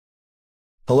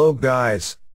Hello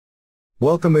guys.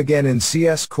 Welcome again in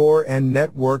CS Core and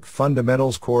Network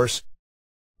Fundamentals course.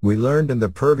 We learned in the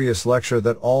previous lecture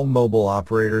that all mobile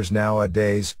operators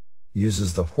nowadays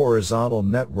uses the horizontal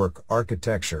network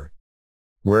architecture,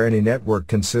 where any network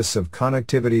consists of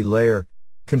connectivity layer,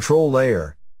 control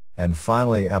layer, and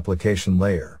finally application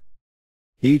layer.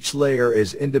 Each layer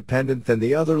is independent than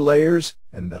the other layers,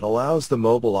 and that allows the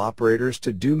mobile operators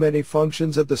to do many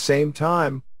functions at the same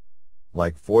time,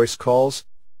 like voice calls,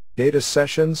 data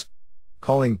sessions,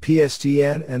 calling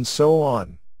PSTN, and so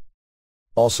on.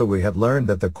 Also, we have learned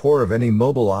that the core of any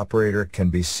mobile operator can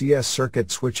be CS circuit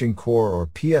switching core or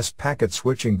PS packet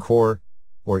switching core,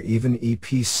 or even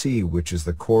EPC, which is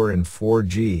the core in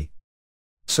 4G.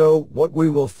 So, what we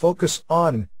will focus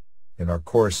on in our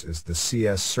course is the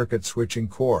CS circuit switching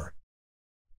core.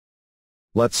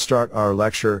 Let's start our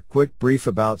lecture. Quick brief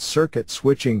about circuit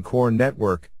switching core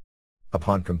network.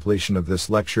 Upon completion of this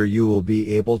lecture, you will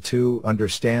be able to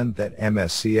understand that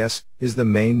MSCS is the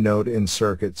main node in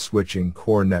circuit switching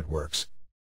core networks.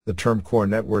 The term core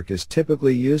network is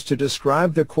typically used to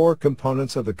describe the core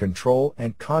components of the control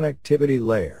and connectivity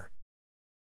layer.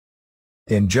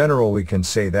 In general, we can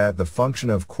say that the function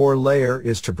of core layer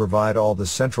is to provide all the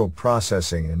central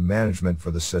processing and management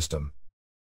for the system.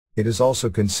 It is also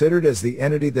considered as the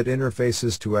entity that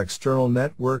interfaces to external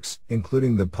networks,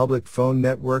 including the public phone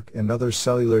network and other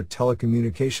cellular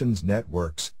telecommunications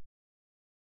networks.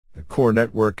 The core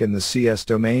network in the CS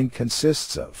domain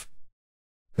consists of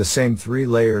the same three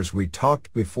layers we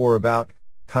talked before about: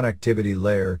 connectivity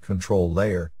layer, control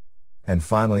layer, and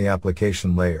finally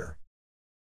application layer.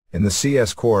 In the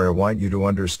CS core, I want you to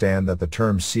understand that the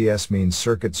term CS means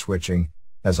circuit switching,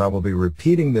 as I will be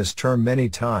repeating this term many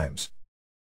times.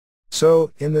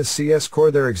 So, in the CS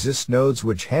core there exist nodes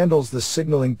which handles the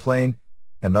signaling plane,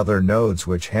 and other nodes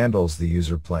which handles the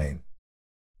user plane.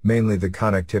 Mainly the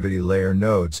connectivity layer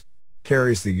nodes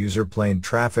carries the user plane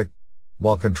traffic,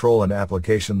 while control and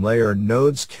application layer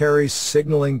nodes carry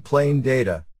signaling plane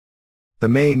data. The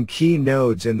main key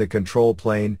nodes in the control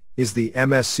plane is the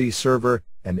MSC server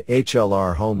and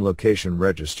HLR home location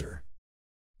register.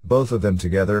 Both of them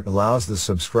together allows the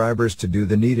subscribers to do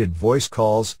the needed voice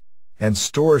calls and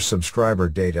store subscriber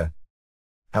data.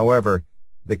 However,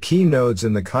 the key nodes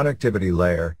in the connectivity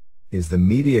layer is the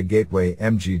Media Gateway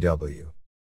MGW.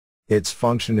 Its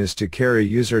function is to carry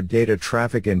user data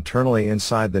traffic internally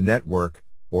inside the network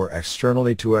or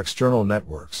externally to external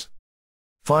networks.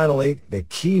 Finally, the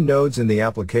key nodes in the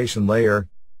application layer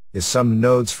is some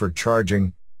nodes for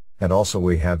charging, and also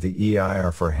we have the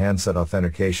EIR for handset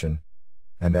authentication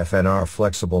and FNR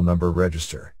flexible number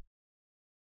register.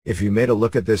 If you made a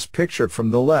look at this picture from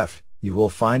the left, you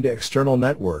will find external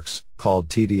networks, called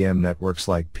TDM networks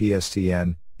like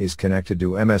PSTN, is connected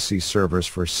to MSC servers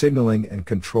for signaling and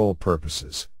control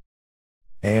purposes,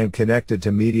 and connected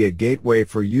to Media Gateway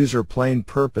for user plane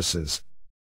purposes.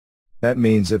 That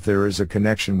means if there is a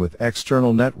connection with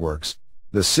external networks,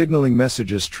 the signaling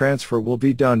messages transfer will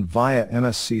be done via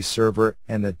MSC server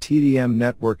and the TDM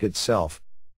network itself,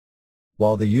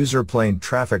 while the user plane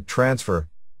traffic transfer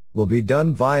will be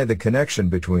done via the connection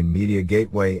between Media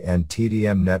Gateway and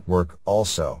TDM network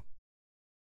also.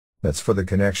 That's for the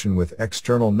connection with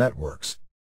external networks.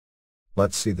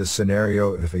 Let's see the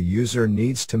scenario if a user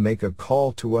needs to make a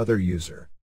call to other user.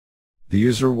 The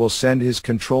user will send his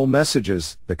control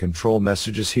messages. The control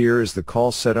messages here is the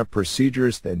call setup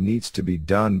procedures that needs to be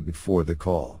done before the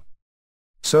call.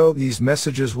 So these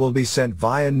messages will be sent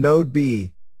via node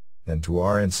B, then to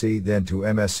RNC, then to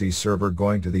MSC server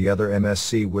going to the other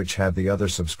MSC which have the other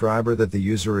subscriber that the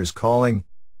user is calling,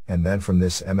 and then from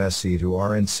this MSC to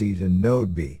RNC to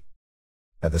node B.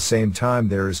 At the same time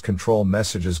there is control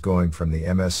messages going from the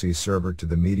MSC server to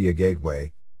the Media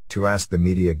Gateway, to ask the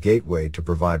Media Gateway to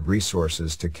provide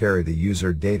resources to carry the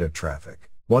user data traffic.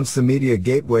 Once the Media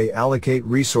Gateway allocate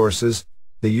resources,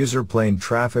 the user plane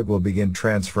traffic will begin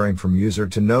transferring from user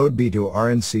to node B to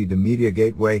RNC to Media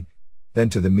Gateway, then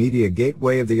to the Media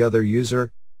Gateway of the other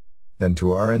user, then to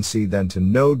RNC, then to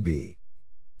node B,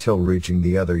 till reaching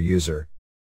the other user.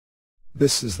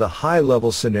 This is the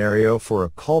high-level scenario for a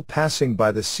call passing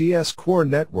by the CS core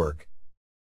network.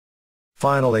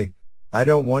 Finally, I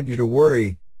don't want you to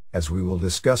worry, as we will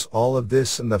discuss all of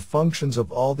this and the functions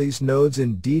of all these nodes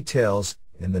in details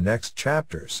in the next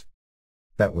chapters.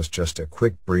 That was just a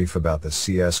quick brief about the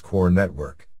CS core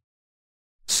network.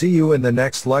 See you in the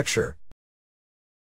next lecture.